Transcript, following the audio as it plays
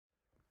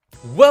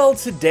Well,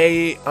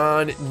 today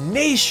on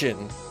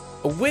Nation,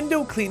 a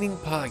window cleaning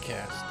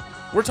podcast,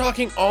 we're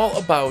talking all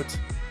about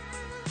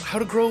how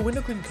to grow a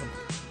window cleaning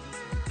company,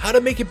 how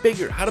to make it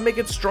bigger, how to make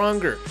it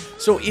stronger.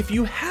 So if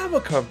you have a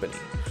company,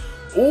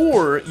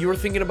 or you're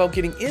thinking about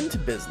getting into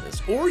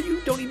business, or you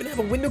don't even have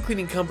a window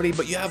cleaning company,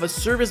 but you have a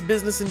service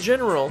business in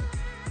general,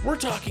 we're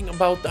talking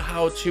about the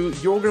how-to.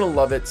 You're going to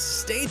love it.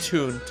 Stay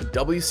tuned to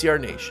WCR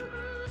Nation.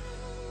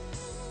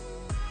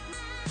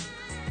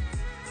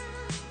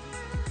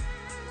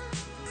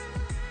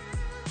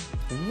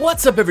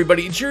 What's up,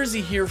 everybody? Jersey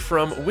here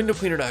from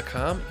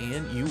windowcleaner.com,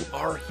 and you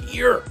are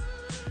here.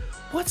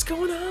 What's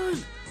going on?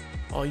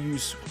 All you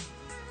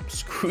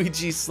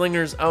squeegee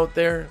slingers out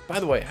there. By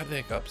the way, I have the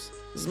hiccups.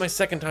 This is my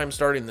second time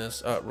starting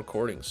this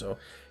recording, so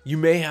you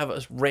may have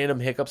a random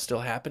hiccup still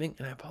happening,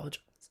 and I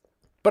apologize.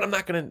 But I'm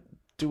not going to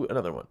do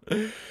another one.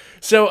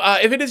 So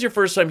if it is your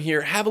first time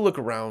here, have a look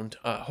around.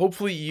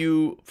 Hopefully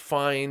you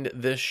find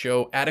this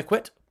show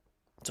adequate.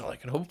 That's all I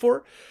can hope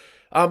for.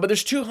 But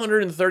there's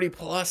 230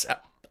 plus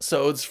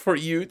episodes for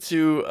you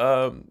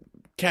to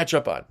catch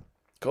up on.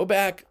 Go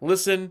back,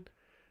 listen,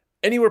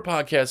 anywhere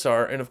podcasts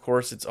are, and of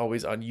course it's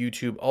always on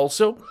YouTube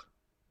also.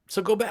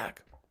 So go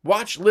back,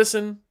 watch,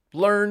 listen,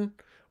 learn,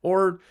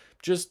 or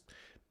just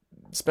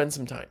spend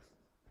some time.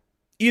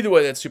 Either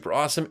way, that's super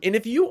awesome. And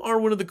if you are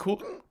one of the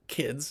cool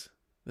kids,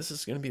 this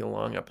is going to be a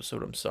long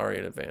episode, I'm sorry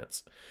in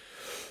advance.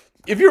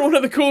 If you're one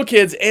of the cool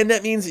kids, and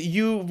that means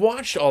you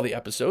watched all the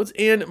episodes,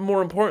 and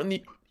more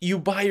importantly, you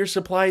buy your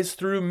supplies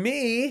through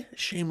me,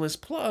 shameless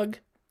plug,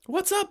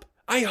 what's up?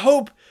 I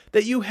hope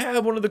that you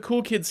have one of the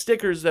cool kid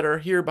stickers that are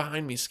here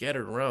behind me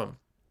scattered around.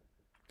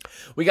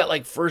 We got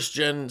like first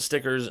gen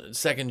stickers,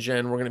 second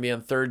gen, we're going to be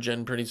on third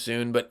gen pretty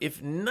soon, but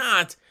if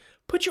not,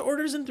 put your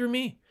orders in through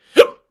me.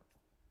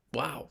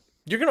 Wow.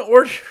 You're going to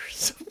order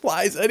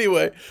supplies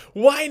anyway.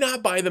 Why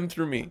not buy them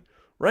through me,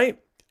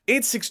 right?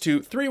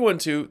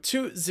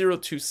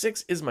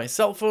 862-312-2026 is my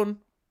cell phone.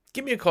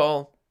 Give me a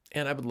call,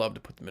 and I would love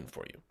to put them in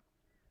for you.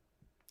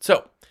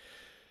 So,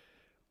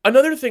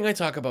 another thing I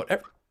talk about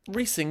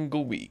every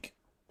single week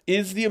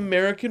is the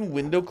American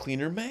Window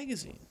Cleaner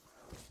magazine.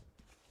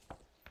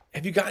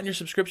 Have you gotten your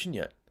subscription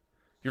yet?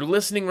 You're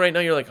listening right now,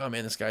 you're like, oh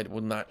man, this guy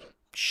will not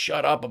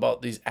shut up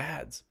about these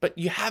ads. But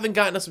you haven't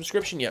gotten a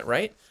subscription yet,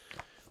 right?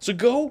 So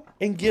go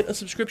and get a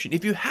subscription.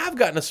 If you have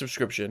gotten a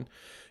subscription,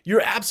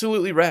 you're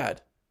absolutely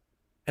rad.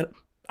 And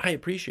I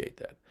appreciate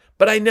that.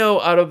 But I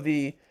know out of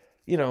the,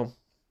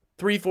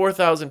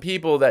 3,000-4,000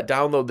 people that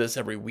download this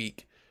every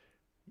week,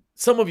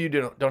 some of you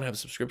don't have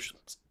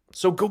subscriptions.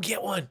 So go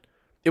get one.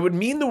 It would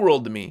mean the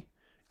world to me.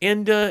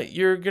 And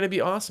you're going to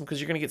be awesome because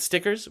you're going to get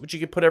stickers, which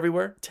you can put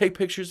everywhere, take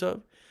pictures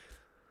of.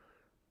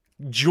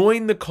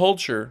 Join the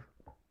culture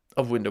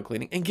of window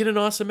cleaning and get an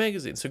awesome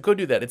magazine. So go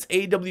do that. It's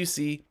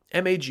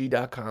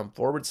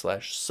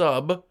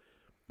awcmag.com/sub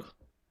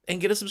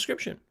and get a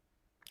subscription.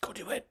 Go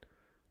do it.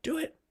 Do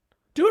it.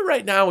 Do it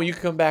right now when you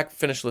come back,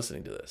 finish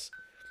listening to this.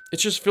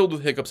 It's just filled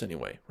with hiccups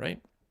anyway, right?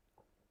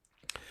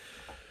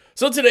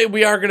 So today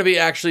we are going to be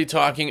actually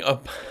talking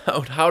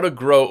about how to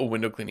grow a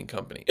window cleaning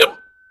company.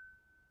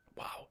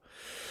 Wow.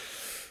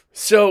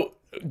 So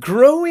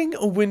growing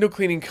a window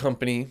cleaning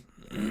company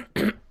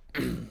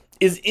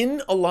is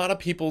in a lot of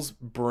people's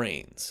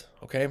brains,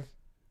 okay?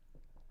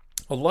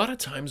 A lot of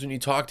times when you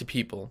talk to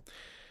people,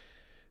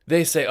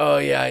 they say, oh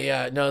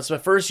yeah, no, it's my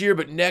first year,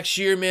 but next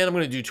year, man, I'm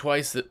going to do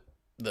twice the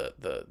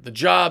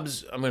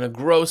jobs. I'm going to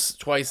gross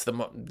twice the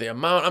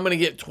amount. I'm going to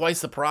get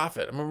twice the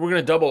profit. We're going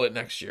to double it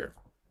next year.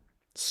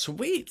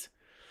 Sweet.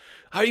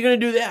 How are you going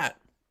to do that?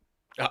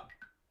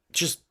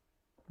 Just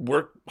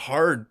work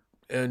hard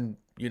and,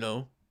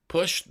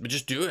 push, but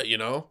just do it,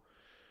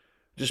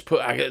 Just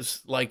put, I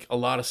guess, like a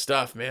lot of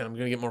stuff, man. I'm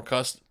going to get more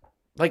custom.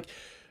 Like,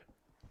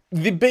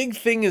 the big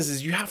thing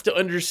is you have to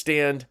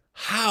understand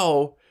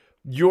how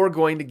you're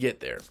going to get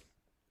there.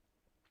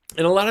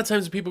 And a lot of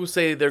times people who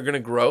say they're going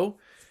to grow,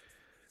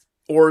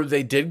 or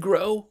they did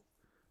grow,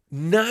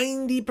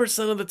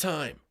 90% of the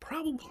time,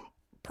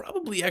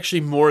 probably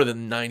actually more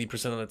than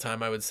 90% of the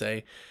time, I would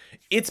say,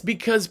 it's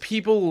because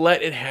people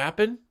let it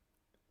happen,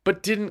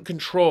 but didn't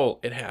control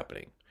it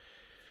happening.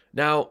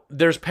 Now,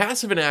 there's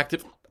passive and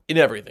active in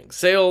everything.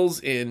 Sales,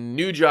 in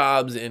new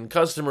jobs, in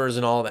customers,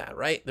 and all that,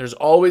 right? There's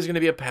always going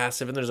to be a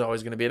passive, and there's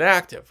always going to be an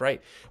active,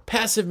 right?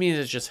 Passive means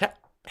it just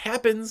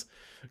happens.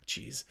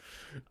 Jeez.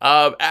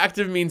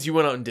 Active means you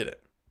went out and did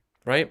it,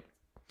 right?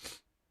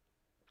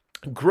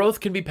 Growth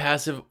can be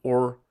passive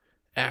or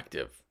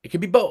active. It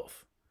can be both.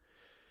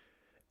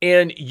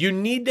 And you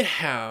need to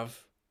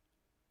have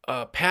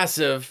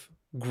passive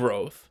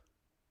growth,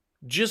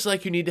 just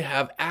like you need to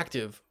have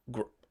active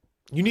growth.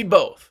 You need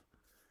both.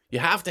 You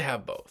have to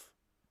have both,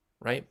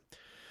 right?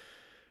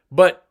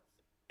 But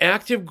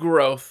active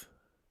growth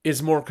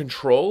is more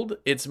controlled.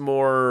 It's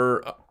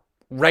more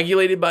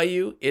regulated by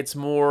you. It's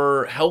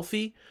more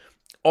healthy.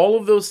 All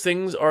of those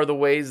things are the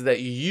ways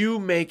that you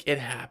make it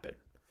happen.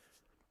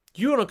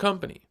 You own a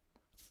company.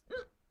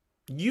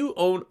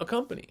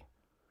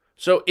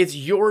 So it's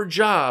your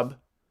job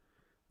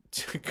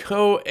to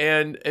go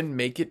and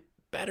make it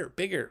better,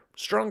 bigger,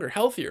 stronger,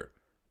 healthier,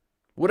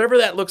 whatever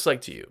that looks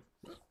like to you.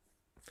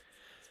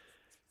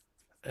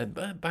 And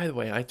by the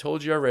way, I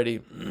told you already,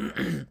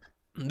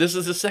 this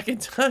is the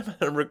second time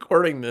I'm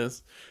recording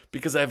this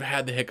because I've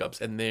had the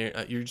hiccups, and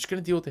you're just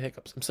going to deal with the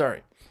hiccups. I'm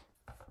sorry.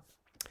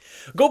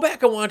 Go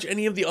back and watch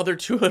any of the other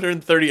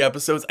 230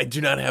 episodes. I do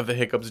not have the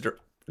hiccups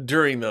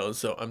during those,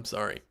 so I'm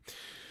sorry.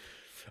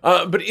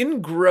 But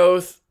in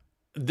growth,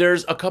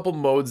 there's a couple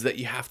modes that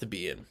you have to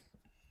be in.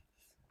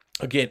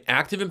 Again,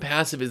 active and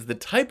passive is the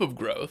type of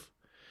growth.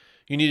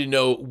 You need to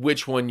know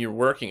which one you're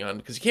working on,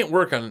 because you can't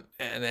work on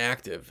an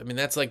active. I mean,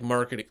 that's like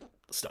marketing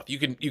stuff. You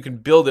can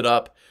build it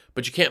up,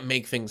 but you can't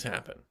make things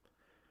happen.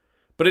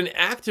 But in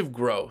active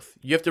growth,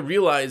 you have to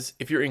realize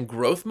if you're in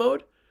growth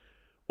mode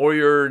or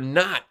you're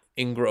not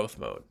in growth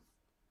mode.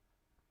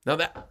 Now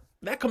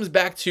that comes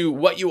back to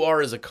what you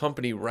are as a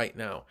company right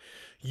now.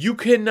 You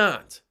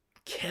cannot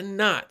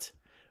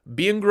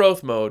be in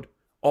growth mode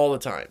all the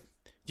time.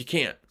 You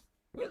can't.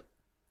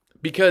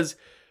 Because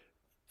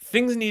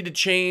things need to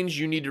change.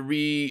 You need to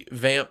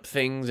revamp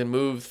things and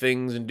move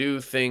things and do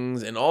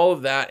things and all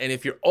of that. And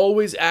if you're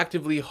always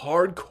actively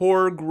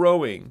hardcore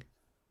growing,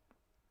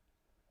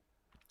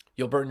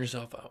 you'll burn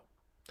yourself out.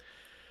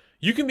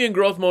 You can be in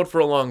growth mode for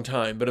a long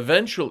time, but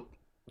eventually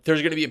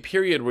there's going to be a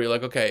period where you're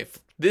like, okay,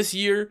 this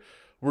year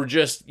we're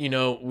just,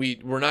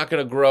 we're not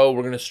going to grow.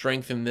 We're going to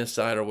strengthen this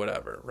side or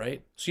whatever,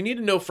 right? So you need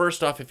to know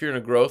first off if you're in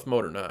a growth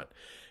mode or not.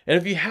 And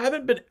if you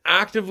haven't been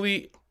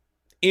actively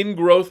in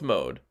growth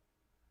mode,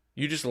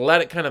 you just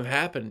let it kind of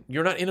happen,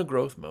 you're not in a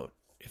growth mode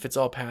if it's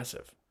all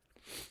passive.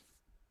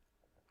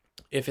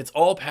 If it's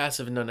all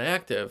passive and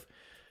non-active,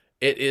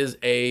 it is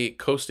a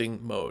coasting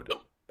mode.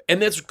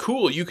 And that's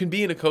cool. You can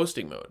be in a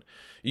coasting mode.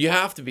 You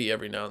have to be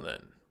every now and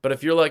then. But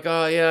if you're like,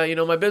 oh yeah,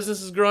 my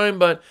business is growing,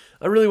 but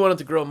I really want it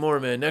to grow more,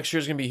 man. Next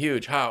year's going to be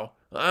huge. How?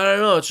 I don't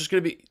know. It's just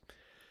going to be...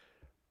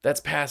 That's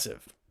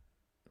passive.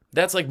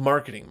 That's like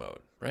marketing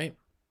mode, right?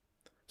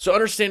 So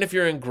understand if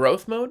you're in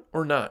growth mode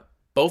or not.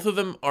 Both of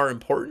them are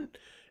important,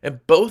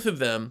 and both of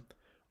them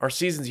are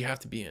seasons you have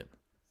to be in.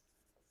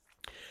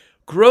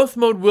 Growth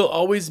mode will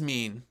always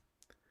mean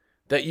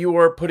that you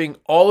are putting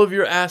all of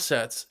your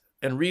assets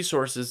and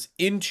resources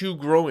into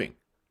growing.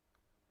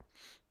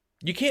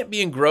 You can't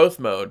be in growth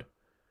mode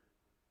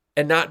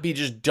and not be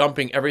just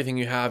dumping everything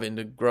you have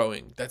into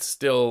growing. That's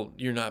still,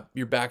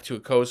 you're back to a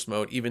coast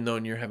mode, even though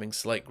you're having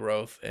slight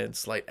growth and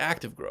slight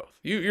active growth.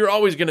 You're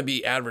always going to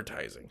be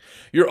advertising.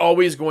 You're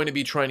always going to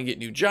be trying to get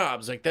new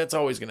jobs. Like, that's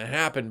always going to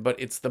happen, but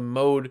it's the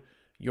mode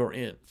you're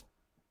in.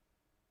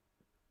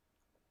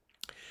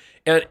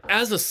 And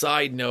as a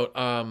side note,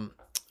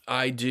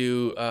 I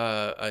do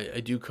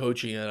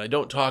coaching, and I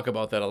don't talk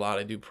about that a lot.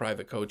 I do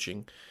private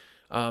coaching.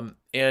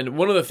 And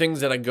one of the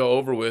things that I go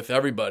over with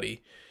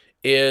everybody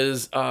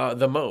is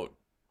the mode.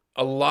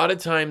 A lot of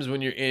times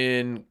when you're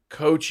in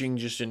coaching,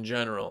 just in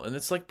general, and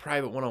it's like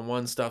private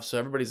one-on-one stuff, so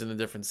everybody's in a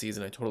different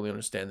season. I totally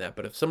understand that.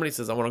 But if somebody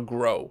says, I want to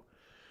grow,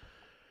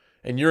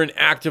 and you're in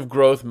active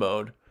growth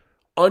mode,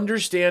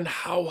 understand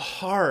how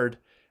hard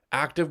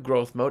active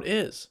growth mode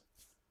is.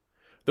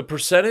 The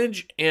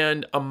percentage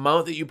and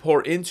amount that you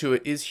pour into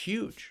it is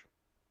huge.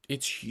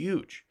 It's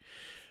huge.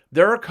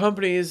 There are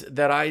companies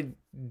that I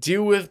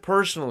deal with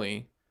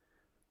personally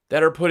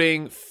that are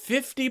putting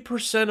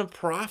 50% of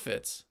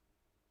profits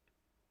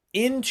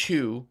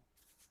into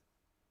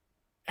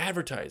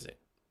advertising.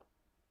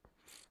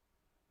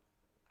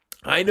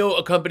 I know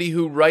a company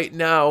who right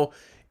now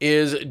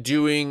is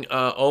doing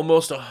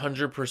almost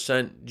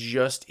 100%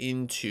 just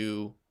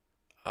into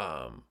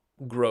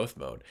growth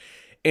mode.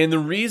 And the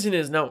reason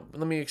is, now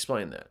let me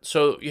explain that.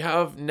 So you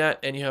have net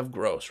and you have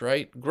gross,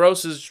 right?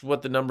 Gross is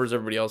what the numbers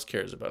everybody else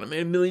cares about. I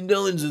made $1 million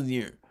this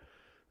year.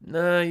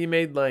 Nah, you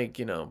made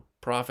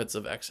profits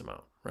of X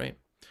amount, right?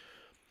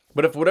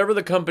 But if whatever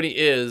the company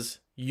is,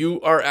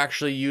 you are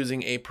actually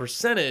using a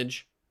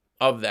percentage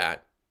of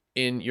that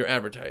in your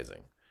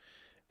advertising.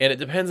 And it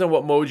depends on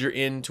what mode you're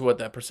in to what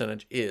that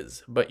percentage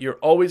is. But you're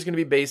always going to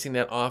be basing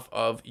that off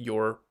of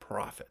your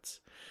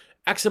profits.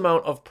 X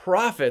amount of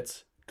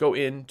profits go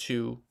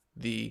into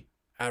the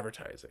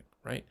advertising,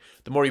 right?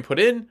 The more you put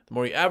in, the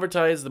more you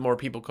advertise, the more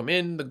people come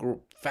in, the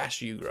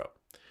faster you grow.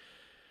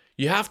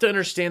 You have to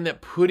understand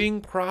that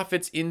putting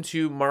profits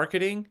into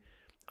marketing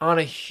on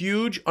a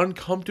huge,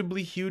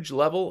 uncomfortably huge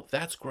level,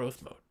 that's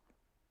growth mode.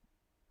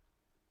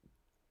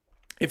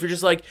 If you're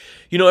just like,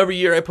 every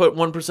year I put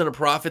 1% of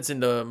profits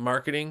into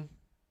marketing,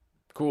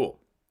 cool.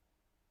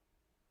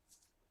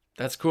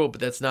 That's cool, but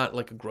that's not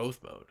like a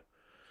growth mode.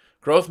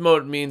 Growth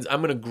mode means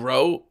I'm going to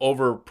grow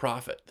over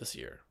profit this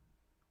year.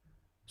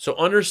 So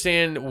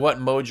understand what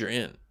mode you're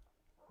in.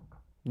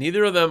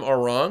 Neither of them are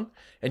wrong,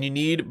 and you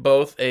need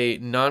both a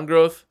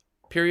non-growth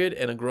period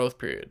and a growth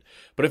period.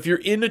 But if you're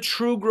in a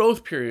true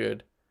growth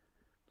period,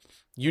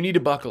 you need to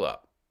buckle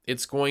up.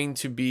 It's going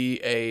to be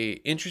a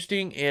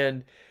interesting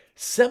and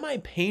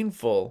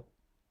semi-painful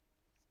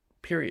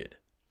period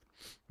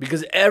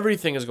because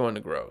everything is going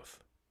to growth.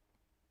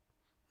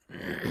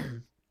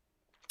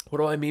 What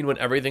do I mean when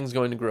everything's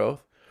going to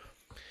growth?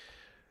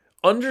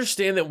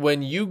 Understand that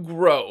when you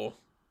grow,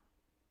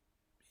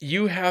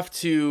 you have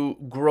to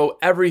grow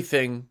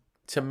everything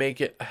to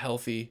make it a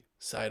healthy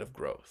side of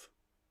growth,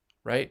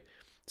 right?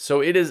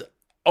 So it is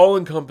all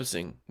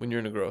encompassing when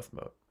you're in a growth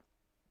mode.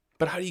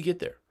 But how do you get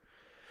there?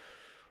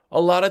 A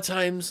lot of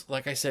times,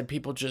 like I said,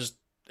 people just,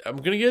 I'm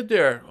going to get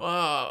there.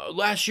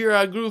 Last year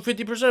I grew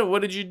 50%.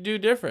 What did you do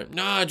different?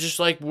 Nah, just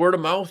like word of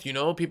mouth,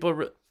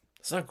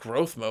 it's not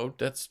growth mode.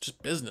 That's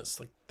just business.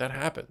 Like that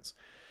happens.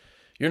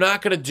 You're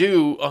not going to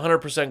do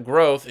 100%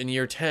 growth in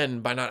year 10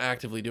 by not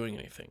actively doing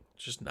anything.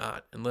 It's just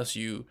not, unless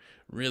you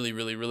really,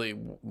 really, really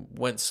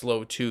went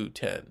slow to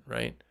 10,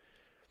 right?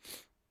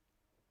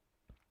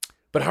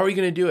 But how are you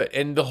going to do it?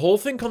 And the whole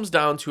thing comes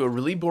down to a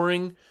really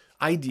boring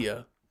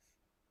idea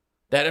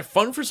that is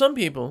fun for some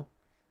people.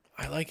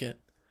 I like it.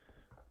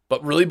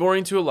 But really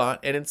boring to a lot.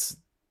 And it's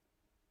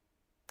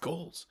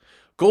goals.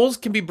 Goals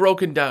can be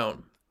broken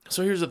down.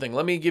 So here's the thing.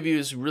 Let me give you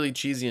this really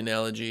cheesy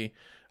analogy.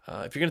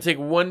 If you're going to take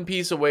one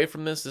piece away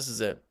from this, this is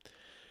it.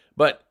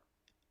 But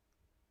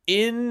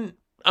I'm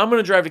going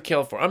to drive to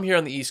California. I'm here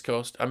on the East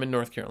Coast. I'm in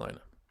North Carolina.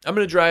 I'm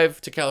going to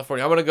drive to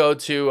California. I'm going to go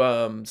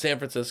to San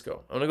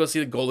Francisco. I'm going to go see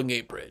the Golden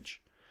Gate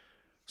Bridge.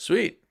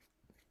 Sweet.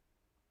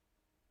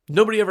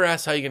 Nobody ever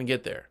asks how you're going to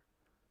get there.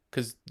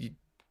 Because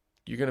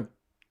you're going to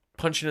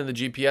punch it in the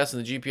GPS,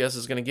 and the GPS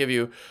is going to give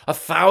you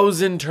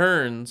 1,000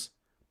 turns,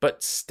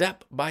 but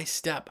step by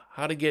step,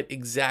 how to get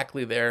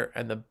exactly there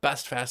and the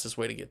best, fastest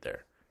way to get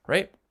there,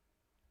 right?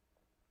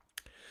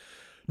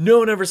 No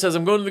one ever says,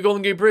 I'm going to the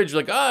Golden Gate Bridge.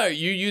 You're like, are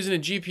you using a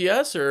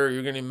GPS or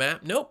you're going to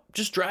map? Nope,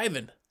 just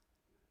driving.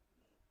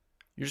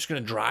 You're just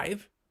going to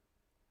drive?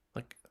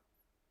 Like,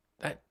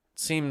 that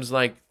seems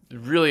like a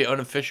really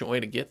inefficient way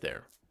to get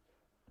there.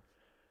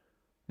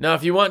 Now,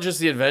 if you want just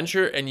the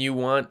adventure and you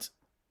want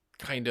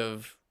kind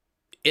of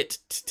it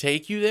to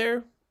take you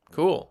there,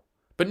 cool.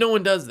 But no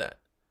one does that.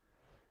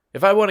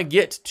 If I want to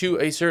get to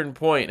a certain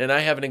point and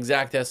I have an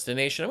exact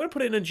destination, I'm going to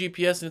put it in a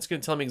GPS and it's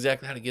going to tell me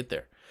exactly how to get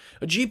there.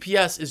 A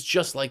GPS is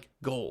just like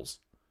goals,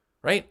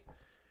 right?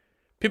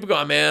 People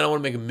go, man, I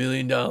want to make $1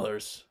 million.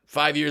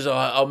 5 years,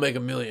 I'll make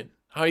 $1 million.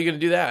 How are you going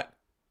to do that?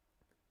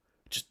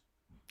 Just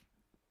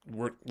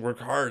work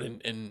hard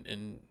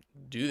and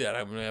do that.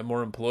 I'm going to have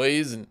more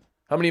employees. And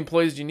how many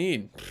employees do you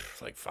need?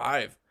 Like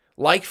 5.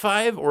 Like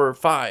 5 or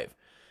 5?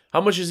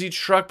 How much is each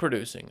truck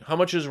producing? How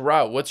much is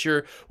route? What's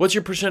your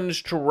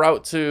percentage to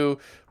route to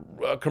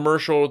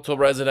commercial to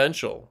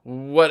residential?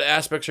 What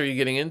aspects are you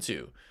getting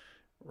into?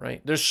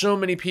 Right? There's so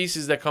many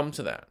pieces that come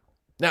to that.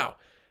 Now,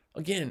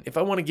 again, if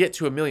I want to get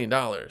to $1 million,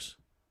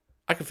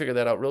 I can figure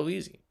that out real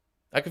easy.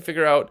 I can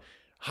figure out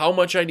how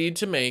much I need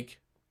to make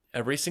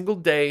every single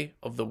day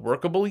of the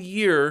workable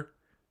year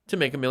to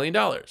make $1 million.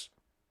 I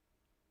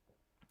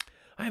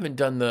haven't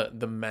done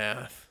the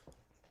math.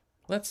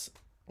 Let's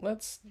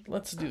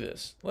do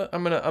this.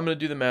 I'm gonna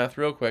do the math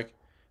real quick,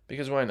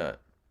 because why not?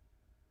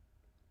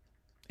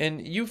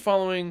 And you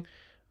following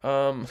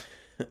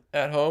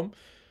at home,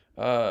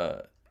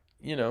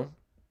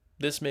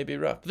 this may be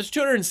rough. There's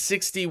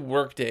 260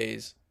 work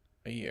days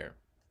a year,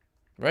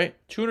 right?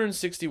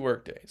 260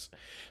 work days.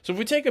 So if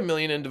we take $1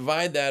 million and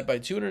divide that by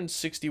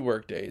 260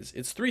 work days,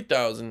 it's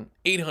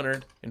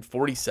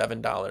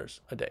 $3,847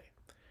 a day.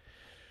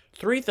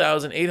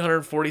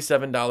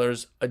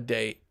 $3,847 a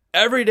day.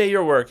 Every day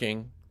you're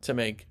working to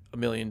make $1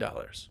 million.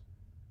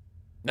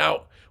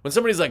 Now, when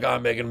somebody's like,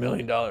 I'm making $1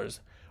 million,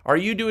 are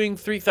you doing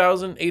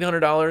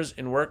 $3,800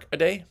 in work a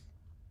day?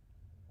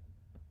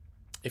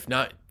 If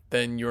not,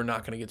 then you're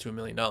not going to get to $1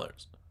 million.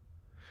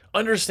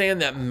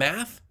 Understand that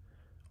math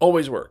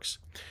always works.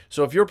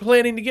 So if you're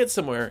planning to get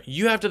somewhere,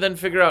 you have to then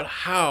figure out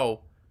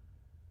how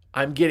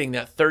I'm getting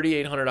that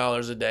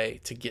 $3,800 a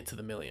day to get to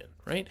the $1 million,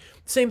 right?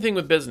 Same thing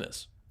with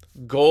business.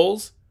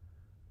 Goals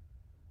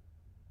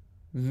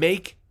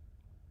make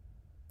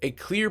a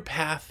clear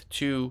path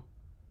to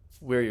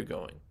where you're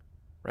going,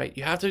 right?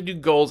 You have to do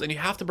goals and you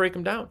have to break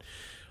them down.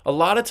 A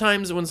lot of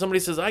times when somebody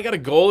says, I got a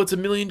goal, it's $1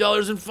 million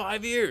in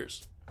 5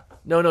 years.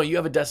 No, you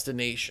have a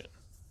destination,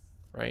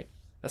 right?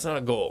 That's not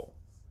a goal.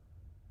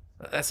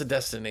 That's a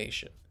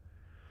destination.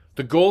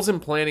 The goals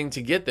and planning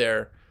to get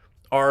there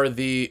are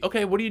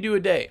okay, what do you do a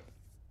day?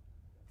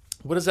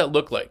 What does that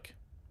look like,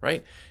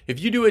 right? If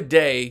you do a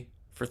day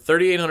for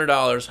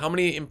 $3,800, how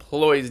many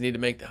employees need to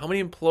make that? How many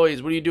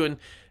employees? What are you doing?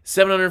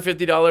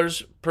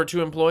 $750 per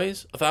 2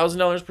 employees?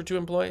 $1,000 per 2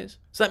 employees?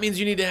 So that means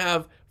you need to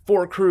have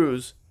 4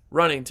 crews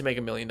running to make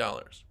 $1 million.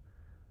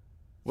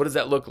 What does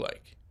that look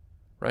like,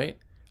 right?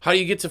 How do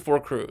you get to 4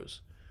 crews?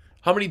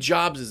 How many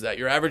jobs is that?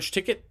 Your average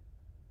ticket?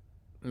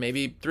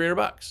 Maybe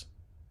 $300.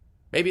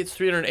 Maybe it's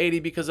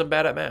 $380 because I'm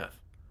bad at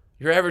math.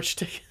 Your average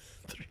ticket,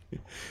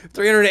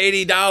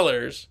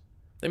 $380.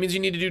 That means you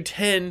need to do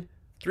 10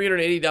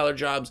 $380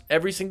 jobs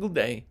every single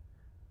day,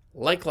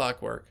 like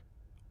clockwork,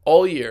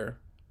 all year,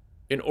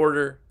 in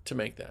order to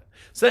make that.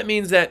 So that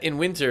means that in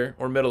winter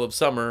or middle of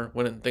summer,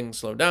 when things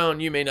slow down,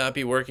 you may not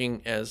be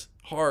working as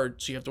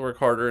hard, so you have to work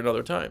harder in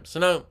other times. So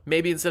now,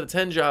 maybe instead of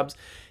 10 jobs,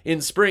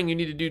 in spring, you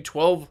need to do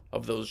 12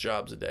 of those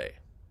jobs a day.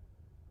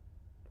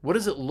 What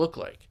does it look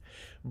like?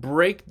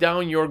 Break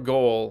down your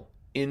goal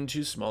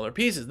into smaller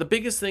pieces. The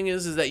biggest thing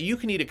is that you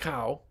can eat a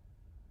cow,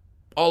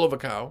 all of a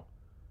cow,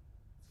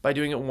 by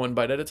doing it one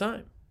bite at a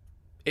time.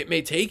 It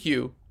may take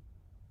you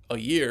a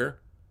year,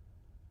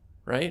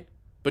 right?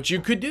 But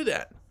you could do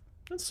that.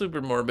 That's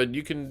super morbid.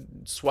 You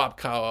can swap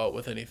cow out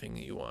with anything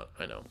that you want.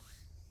 I know.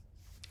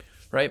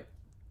 Right?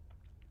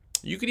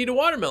 You could eat a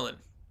watermelon.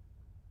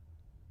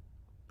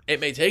 It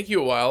may take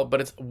you a while,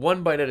 but it's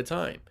one bite at a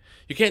time.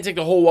 You can't take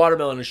the whole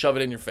watermelon and shove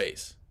it in your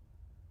face.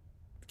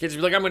 Kids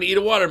be like, I'm going to eat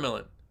a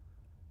watermelon.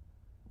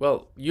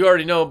 Well, you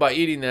already know by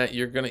eating that,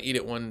 you're going to eat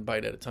it one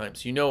bite at a time.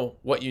 So you know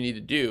what you need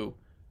to do.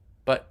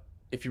 But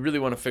if you really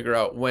want to figure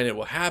out when it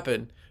will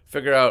happen,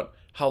 figure out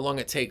how long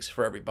it takes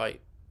for every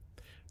bite.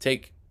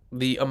 Take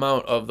the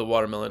amount of the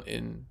watermelon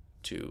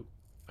into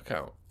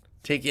account.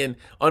 Take in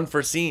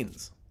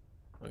unforeseens.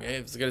 Okay,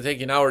 if it's going to take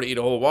you an hour to eat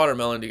a whole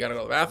watermelon, do you got to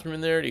go to the bathroom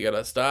in there? Do you got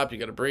to stop? Do you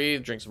got to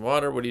breathe? Drink some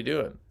water? What are you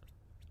doing?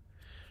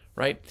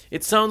 Right?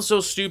 It sounds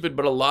so stupid,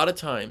 but a lot of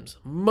times,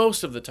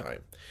 most of the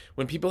time,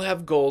 when people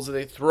have goals that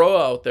they throw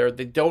out there,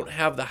 they don't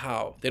have the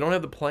how. They don't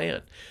have the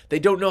plan. They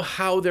don't know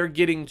how they're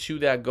getting to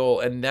that goal,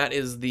 and that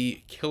is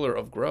the killer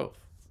of growth.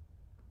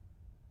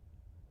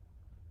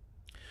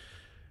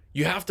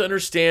 You have to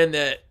understand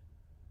that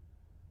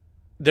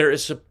there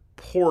is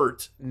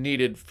support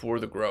needed for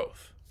the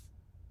growth,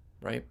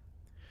 right?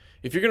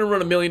 If you're going to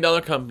run $1 million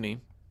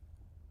company,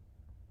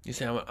 you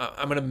say,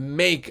 I'm going to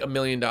make $1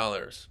 million.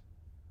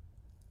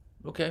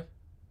 Okay.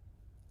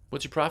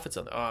 What's your profits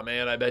on that? Oh,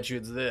 man, I bet you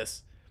it's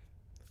this.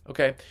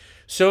 Okay.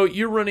 So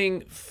you're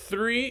running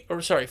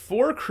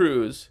 4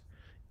 crews,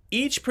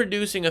 each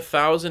producing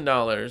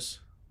 $1,000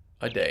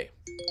 a day.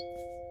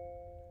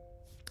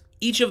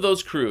 Each of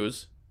those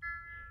crews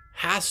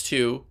has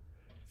to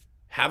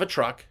have a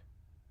truck.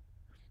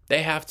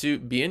 They have to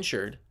be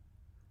insured.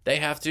 They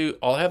have to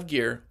all have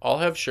gear, all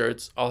have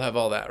shirts, all have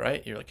all that,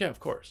 right? You're like, yeah, of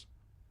course.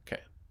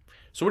 Okay.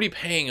 So what are you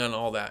paying on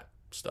all that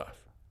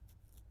stuff?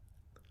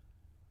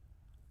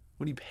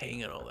 What are you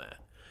paying on all that?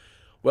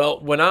 Well,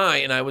 when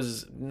I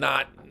was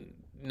not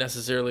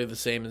necessarily the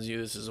same as you,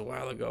 this is a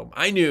while ago,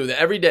 I knew that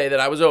every day that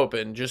I was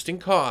open, just in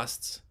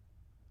costs,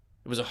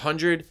 it was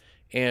 $138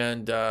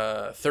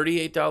 or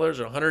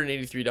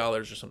 $183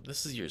 or something.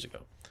 This is years ago.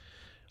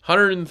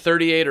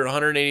 $138 or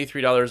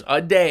 $183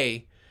 a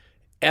day,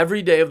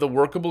 every day of the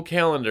workable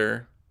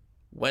calendar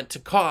went to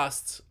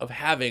costs of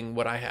having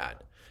what I had.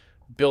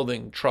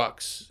 Building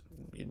trucks,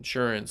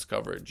 insurance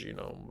coverage,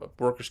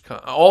 workers'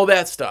 comp, all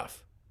that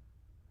stuff.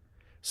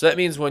 So that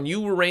means when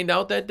you were rained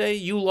out that day,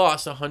 you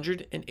lost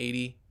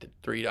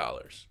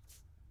 $183.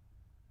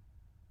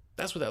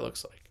 That's what that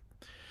looks like.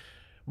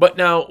 But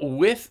now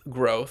with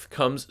growth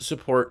comes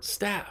support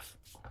staff.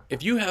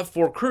 If you have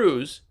 4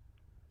 crews,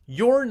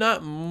 you're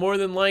not more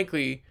than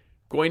likely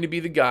going to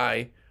be the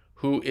guy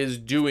who is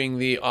doing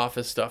the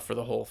office stuff for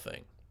the whole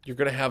thing. You're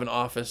going to have an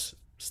office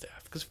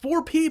staff. Because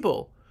 4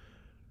 people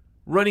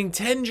running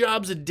 10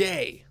 jobs a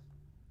day.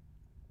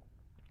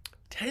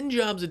 10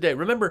 jobs a day.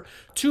 Remember,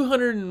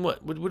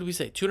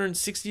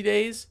 260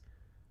 days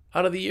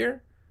out of the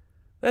year?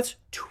 That's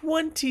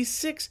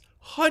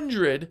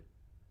 2,600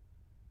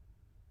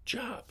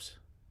 jobs.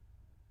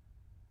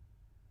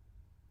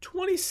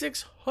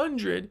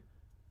 2,600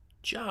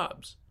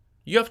 jobs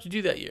you have to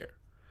do that year.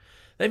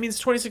 That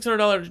means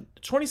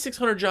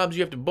 $2,600 jobs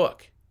you have to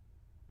book.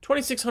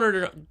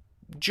 2,600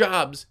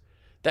 jobs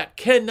that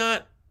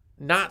cannot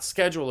not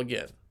schedule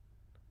again.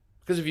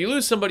 Because if you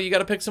lose somebody, you got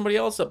to pick somebody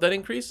else up. That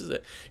increases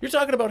it. You're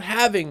talking about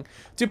having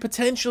to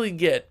potentially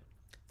get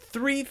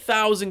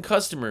 3,000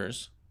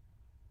 customers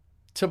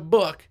to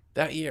book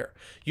that year.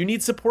 You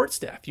need support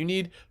staff. You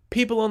need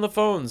people on the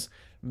phones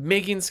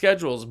making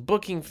schedules,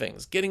 booking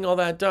things, getting all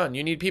that done.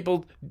 You need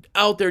people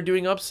out there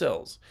doing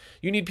upsells.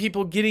 You need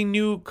people getting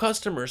new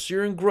customers. So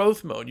you're in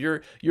growth mode.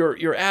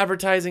 You're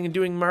advertising and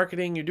doing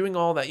marketing. You're doing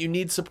all that. You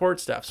need support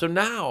staff. So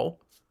now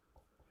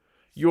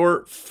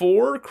your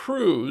 4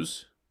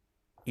 crews,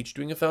 each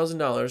doing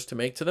 $1,000 to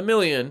make to the $1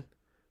 million,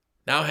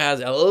 now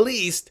has at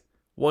least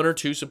 1 or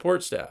 2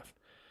 support staff.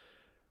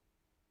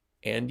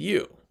 And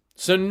you.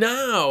 So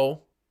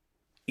now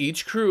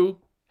each crew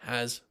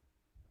has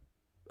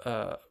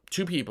 2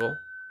 people.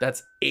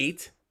 That's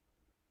 8,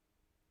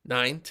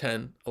 9,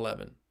 10,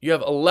 11. You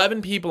have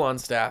 11 people on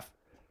staff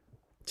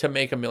to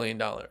make $1 million.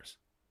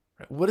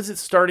 Right? What is it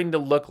starting to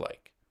look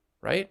like?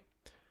 Right?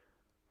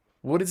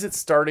 What is it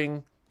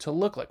starting to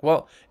look like?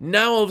 Well,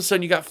 now all of a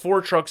sudden you got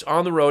 4 trucks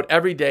on the road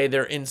every day.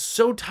 They're in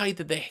so tight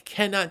that they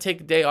cannot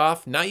take a day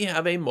off. Now you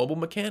have a mobile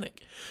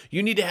mechanic.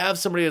 You need to have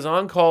somebody who's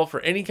on call for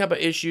any type of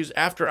issues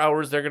after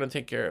hours. They're going to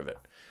take care of it.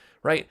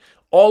 Right?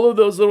 All of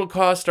those little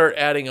costs start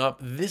adding up.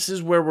 This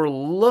is where we're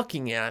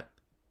looking at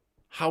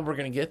how we're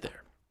going to get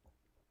there.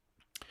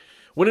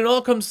 When it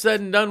all comes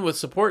said and done with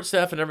support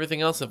staff and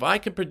everything else, if I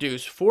could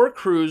produce 4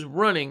 crews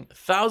running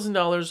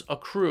 $1,000 a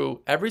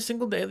crew every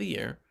single day of the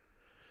year,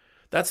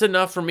 that's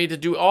enough for me to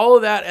do all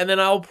of that, and then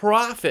I'll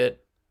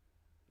profit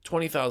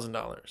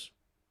 $20,000.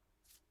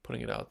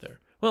 Putting it out there.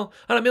 Well,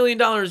 on $1 million,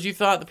 you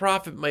thought the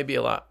profit might be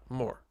a lot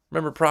more.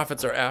 Remember,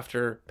 profits are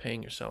after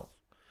paying yourself.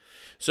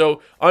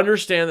 So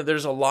understand that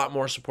there's a lot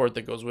more support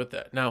that goes with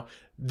that. Now,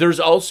 there's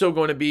also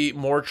going to be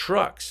more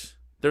trucks.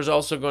 There's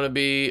also going to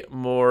be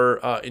more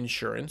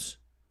insurance,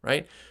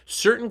 right?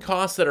 Certain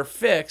costs that are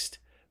fixed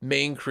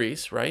may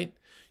increase, right?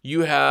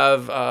 You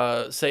have,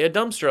 say, a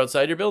dumpster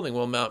outside your building.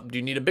 Well, now, do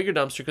you need a bigger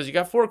dumpster because you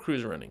got 4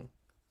 crews running,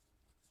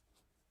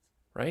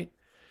 right?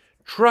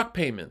 Truck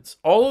payments,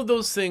 all of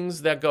those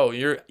things that go.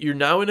 You're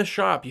now in a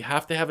shop. You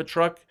have to have a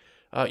truck.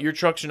 Your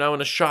trucks are now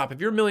in a shop. If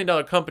you're $1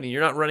 million company,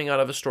 you're not running out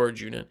of a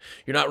storage unit.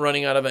 You're not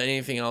running out of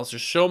anything else.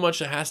 There's so much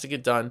that has to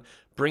get done.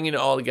 Bringing it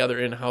all together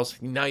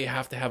in-house. Now you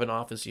have to have an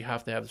office. You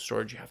have to have the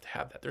storage. You have to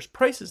have that. There's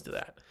prices to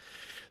that.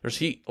 There's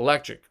heat,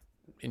 electric,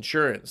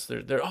 insurance.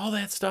 There, all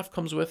that stuff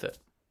comes with it.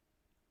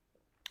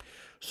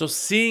 So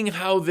seeing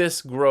how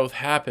this growth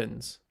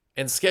happens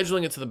and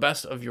scheduling it to the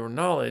best of your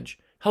knowledge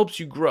helps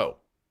you grow.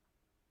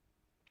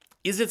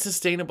 Is it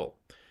sustainable,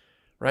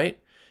 right?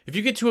 If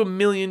you get to $1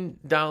 million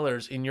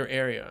in your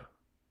area,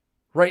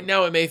 right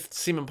now it may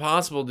seem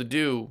impossible to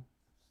do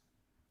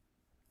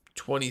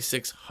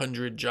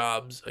 2,600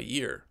 jobs a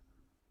year.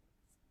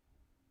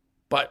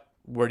 But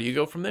where do you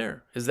go from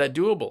there? Is that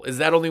doable? Is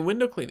that only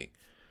window cleaning?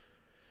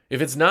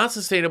 If it's not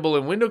sustainable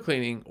in window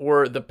cleaning,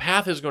 or the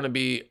path is going to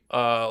be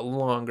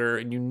longer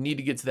and you need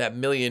to get to that $1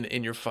 million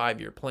in your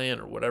 5-year plan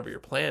or whatever your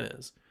plan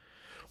is,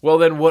 well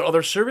then what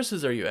other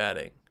services are you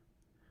adding?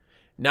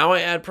 Now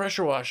I add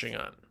pressure washing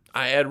on.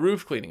 I add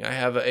roof cleaning. I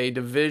have a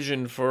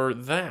division for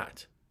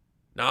that.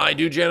 Now I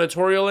do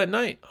janitorial at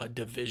night. A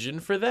division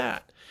for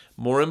that.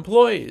 More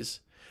employees.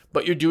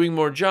 But you're doing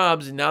more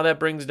jobs, and now that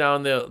brings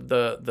down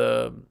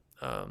the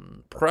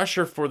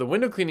pressure for the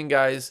window cleaning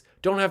guys.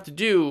 Don't have to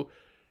do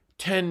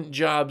 10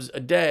 jobs a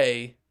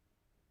day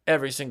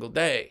every single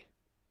day.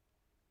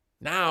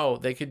 Now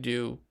they could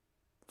do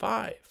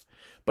 5.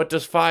 But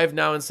does 5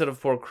 now instead of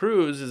 4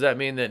 crews, does that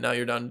mean that now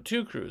you're down to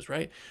 2 crews,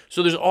 right?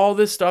 So there's all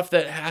this stuff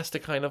that has to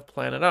kind of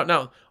plan it out.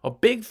 Now, a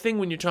big thing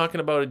when you're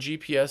talking about a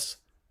GPS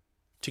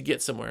to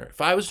get somewhere,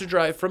 if I was to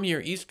drive from here,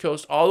 East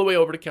Coast, all the way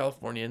over to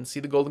California and see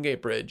the Golden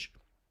Gate Bridge,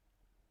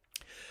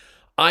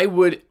 I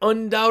would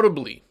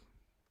undoubtedly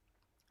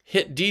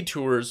hit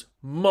detours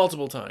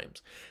multiple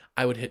times.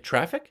 I would hit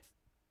traffic,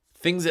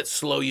 things that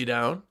slow you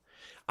down.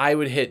 I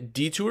would hit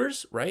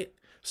detours, right?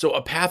 So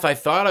a path I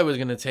thought I was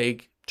going to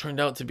take turned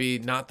out to be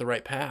not the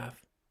right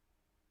path,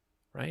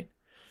 right?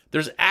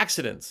 There's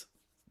accidents,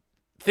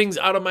 things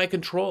out of my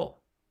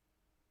control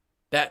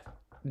that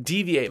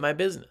deviate my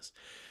business.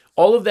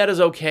 All of that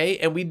is okay,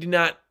 and we do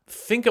not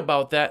think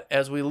about that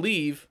as we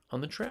leave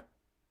on the trip,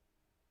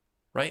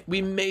 right?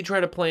 We may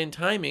try to plan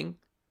timing,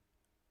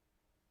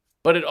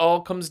 but it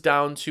all comes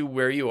down to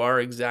where you are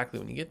exactly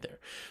when you get there.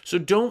 So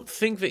don't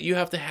think that you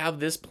have to have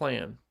this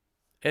plan.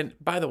 And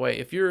by the way,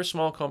 if you're a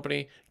small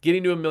company,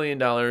 getting to $1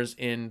 million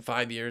in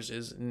 5 years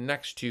is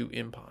next to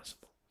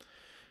impossible.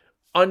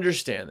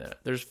 Understand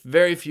that. There's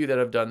very few that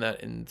have done that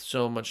in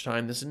so much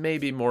time. This may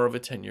be more of a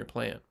 10-year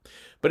plan.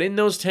 But in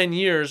those 10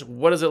 years,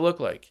 what does it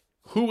look like?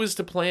 Who is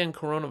to plan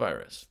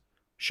coronavirus?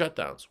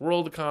 Shutdowns,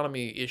 world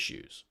economy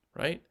issues,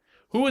 right?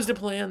 Who is to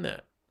plan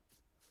that?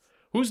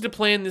 Who's to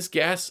plan this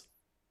gas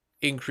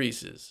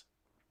increases,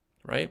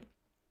 right?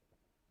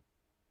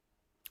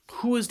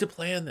 Who is to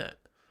plan that?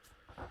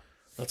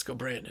 Let's go,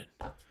 Brandon.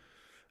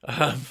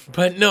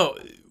 But no,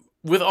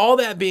 with all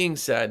that being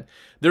said,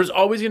 there's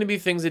always going to be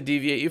things that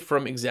deviate you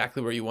from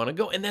exactly where you want to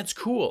go, and that's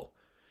cool.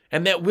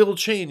 And that will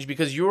change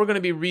because you're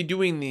going to be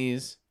redoing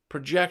these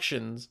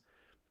projections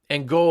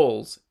and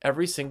goals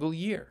every single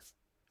year,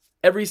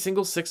 every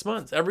single 6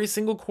 months, every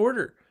single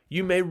quarter.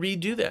 You may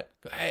redo that.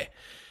 Hey,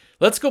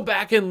 let's go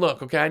back and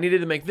look. Okay, I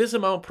needed to make this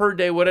amount per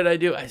day. What did I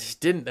do? I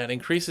just didn't. That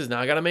increases. Now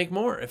I got to make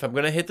more. If I'm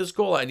going to hit this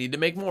goal, I need to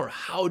make more.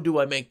 How do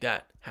I make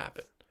that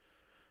happen?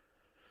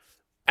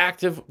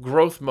 Active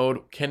growth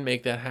mode can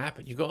make that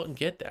happen. You go out and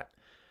get that.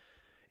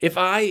 If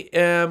I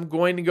am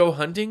going to go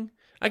hunting,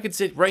 I could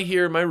sit right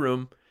here in my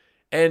room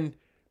and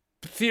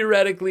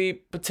theoretically,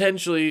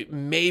 potentially,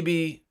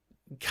 maybe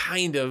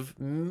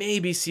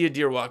see a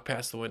deer walk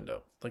past the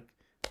window. Like,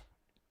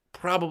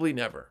 probably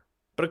never,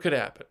 but it could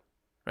happen,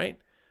 right?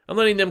 I'm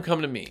letting them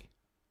come to me,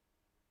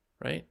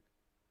 right?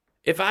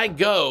 If I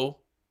go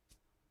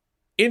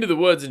into the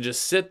woods and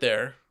just sit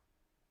there,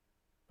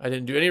 I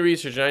didn't do any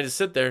research and I just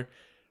sit there,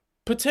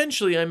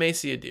 potentially I may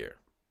see a deer,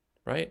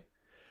 right?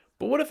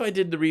 But what if I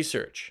did the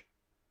research?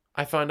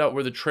 I found out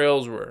where the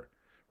trails were,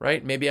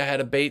 right? Maybe I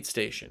had a bait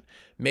station.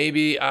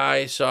 Maybe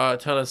I saw a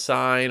ton of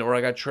sign, or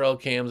I got trail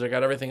cams, I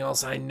got everything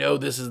else. I know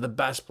this is the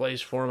best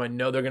place for them. I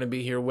know they're going to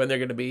be here when they're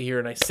going to be here.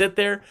 And I sit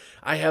there,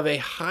 I have a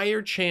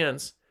higher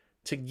chance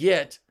to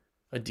get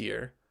a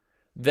deer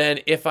than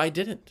if I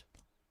didn't.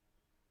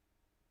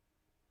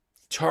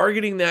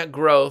 Targeting that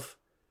growth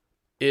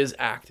is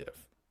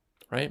active,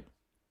 right?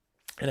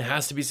 And it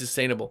has to be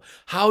sustainable.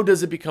 How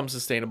does it become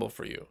sustainable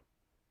for you,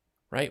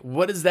 right?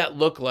 What does that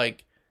look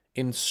like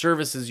in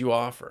services you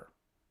offer?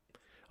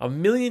 $1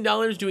 million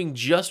doing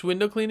just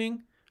window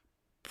cleaning?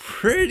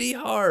 Pretty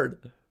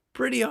hard.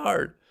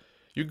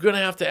 You're going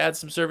to have to add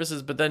some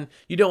services, but then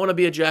you don't want to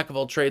be a jack of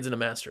all trades and a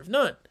master of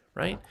none,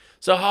 right?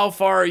 So how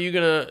far are you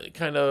going to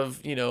kind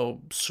of,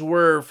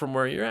 swerve from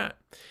where you're at?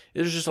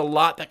 There's just a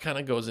lot that kind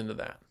of goes into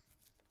that,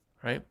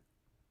 right?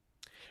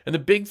 And the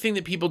big thing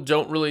that people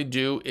don't really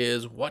do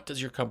is, what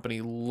does your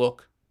company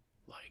look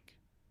like?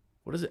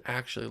 What does it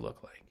actually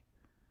look like,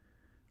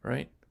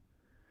 right?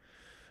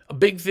 A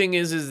big thing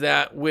is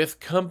that with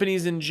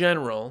companies in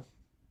general,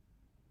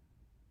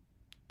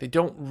 they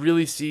don't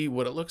really see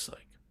what it looks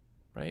like,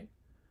 right?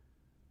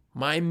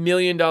 My $1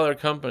 million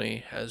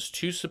company has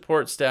 2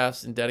 support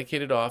staffs and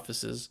dedicated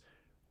offices.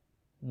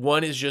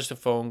 One is just a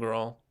phone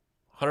girl,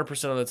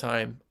 100% of the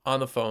time on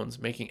the phones,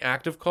 making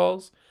active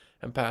calls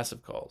and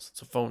passive calls.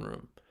 It's a phone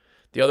room.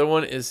 The other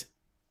one is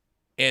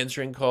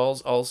answering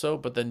calls also,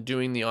 but then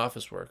doing the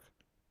office work,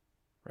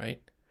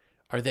 right?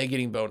 Are they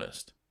getting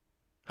bonused?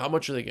 How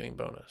much are they getting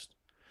bonused?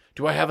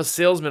 Do I have a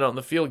salesman out in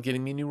the field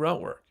getting me new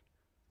route work?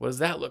 What does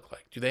that look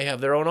like? Do they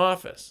have their own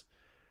office,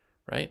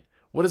 right?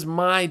 What does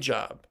my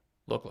job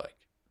look like?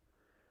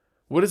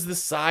 What does the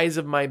size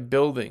of my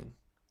building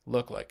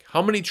look like?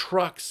 How many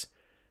trucks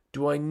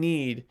do I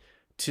need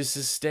to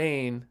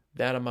sustain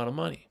that amount of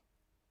money,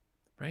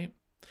 right?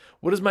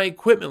 What does my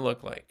equipment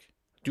look like?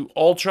 Do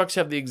all trucks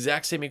have the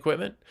exact same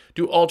equipment?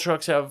 Do all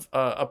trucks have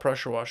a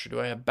pressure washer?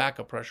 Do I have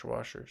backup pressure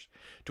washers?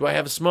 Do I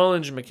have a small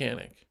engine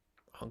mechanic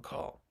on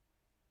call,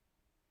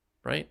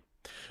 right?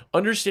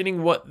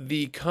 Understanding what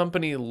the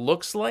company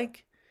looks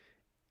like.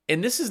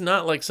 And this is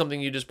not like something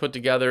you just put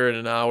together in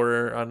an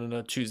hour on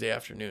a Tuesday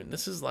afternoon.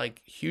 This is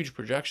like huge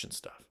projection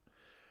stuff.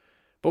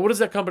 But what does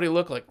that company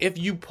look like? If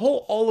you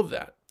pull all of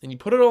that and you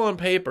put it all on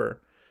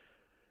paper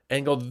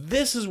and go,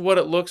 this is what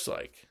it looks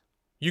like,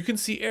 you can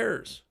see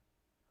errors.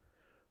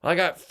 I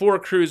got 4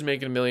 crews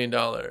making $1 million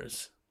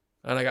and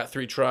I got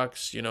 3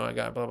 trucks, I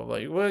got blah, blah,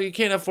 blah. Well, you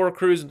can't have 4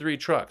 crews and 3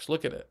 trucks.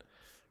 Look at it,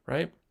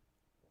 right?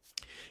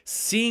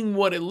 Seeing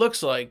what it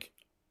looks like,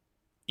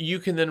 you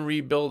can then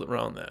rebuild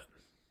around that,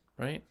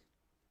 right?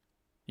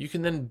 You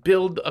can then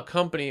build a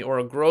company or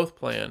a growth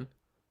plan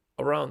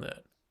around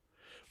that.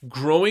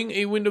 Growing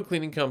a window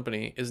cleaning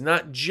company is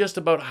not just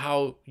about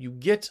how you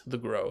get the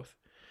growth.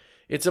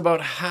 It's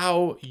about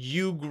how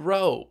you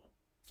grow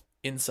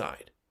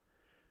inside.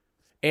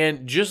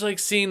 And just like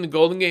seeing the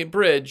Golden Gate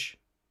Bridge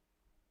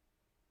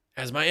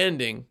as my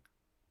ending,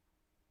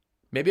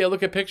 maybe I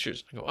look at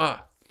pictures. I go,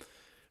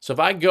 so if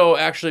I go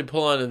actually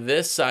pull onto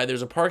this side,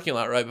 there's a parking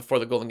lot right before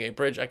the Golden Gate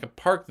Bridge. I could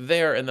park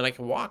there and then I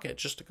can walk it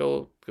just to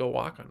go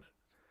walk on it.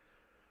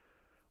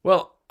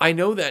 Well, I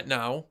know that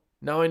now.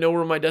 Now I know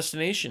where my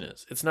destination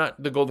is. It's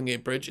not the Golden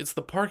Gate Bridge. It's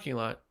the parking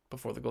lot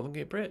before the Golden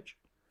Gate Bridge.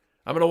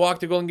 I'm going to walk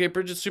the Golden Gate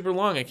Bridge. It's super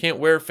long. I can't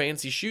wear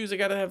fancy shoes. I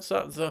got to have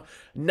something. So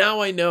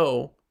now I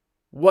know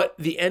what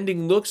the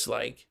ending looks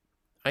like.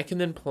 I can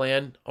then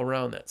plan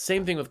around that.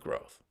 Same thing with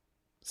growth.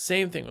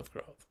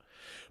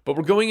 But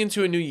we're going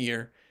into a new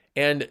year,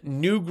 and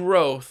new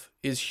growth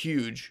is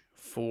huge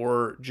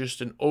for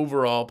just an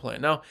overall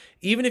plan. Now,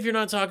 even if you're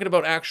not talking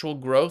about actual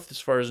growth as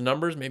far as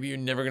numbers, maybe you're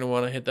never going to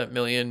want to hit that 1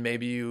 million.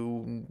 Maybe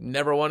you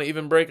never want to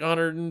even break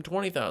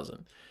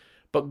 120,000.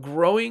 But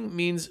growing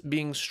means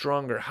being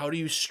stronger. How do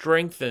you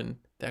strengthen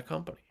that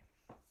company?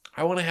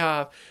 I want to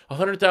have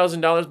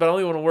 $100,000, but I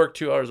only want to work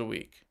 2 hours a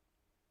week.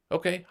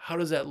 Okay, how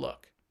does that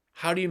look?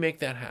 How do you make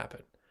that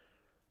happen?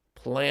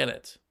 Plan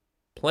it.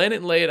 Plan it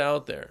and lay it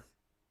out there.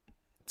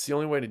 It's the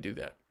only way to do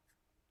that.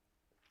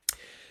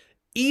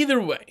 Either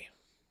way,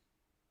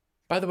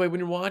 by the way, when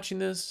you're watching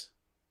this,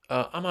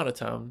 I'm out of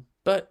town,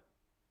 but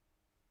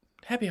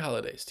happy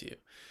holidays to you.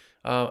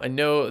 I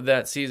know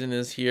that season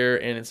is here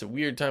and it's a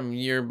weird time of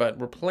year, but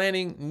we're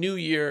planning. New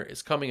Year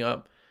is coming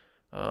up,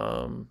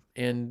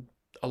 and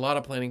a lot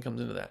of planning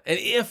comes into that. And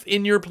if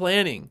in your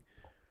planning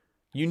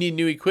you need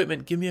new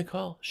equipment, give me a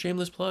call.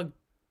 Shameless plug.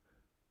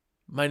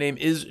 My name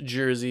is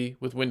Jersey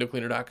with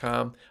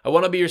windowcleaner.com. I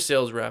want to be your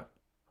sales rep.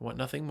 I want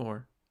nothing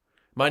more.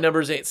 My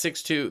number is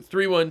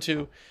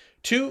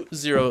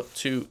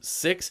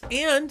 862-312-2026.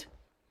 And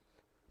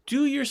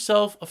do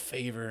yourself a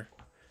favor.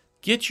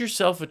 Get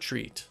yourself a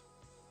treat.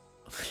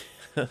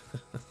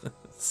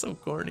 So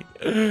corny.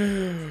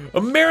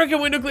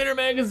 American Window Cleaner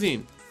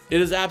Magazine. It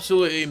is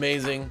absolutely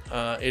amazing.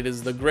 It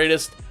is the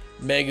greatest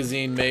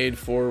magazine made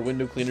for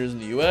window cleaners in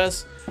the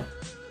U.S.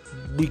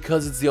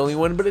 because it's the only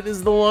one, but it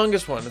is the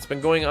longest one. It's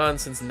been going on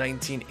since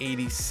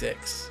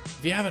 1986.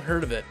 If you haven't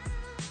heard of it,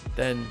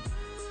 then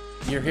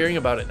you're hearing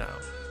about it now.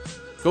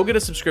 Go get a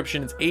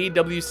subscription. It's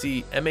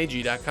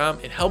awcmag.com.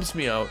 It helps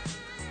me out.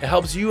 It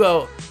helps you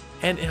out,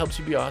 and it helps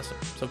you be awesome.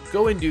 So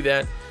go and do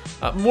that.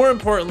 More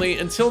importantly,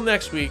 until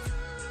next week,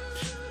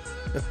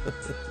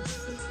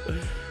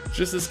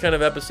 just this kind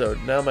of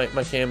episode. Now my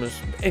camera's...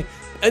 Hey,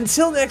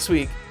 until next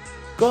week,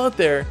 go out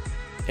there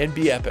and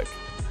be epic.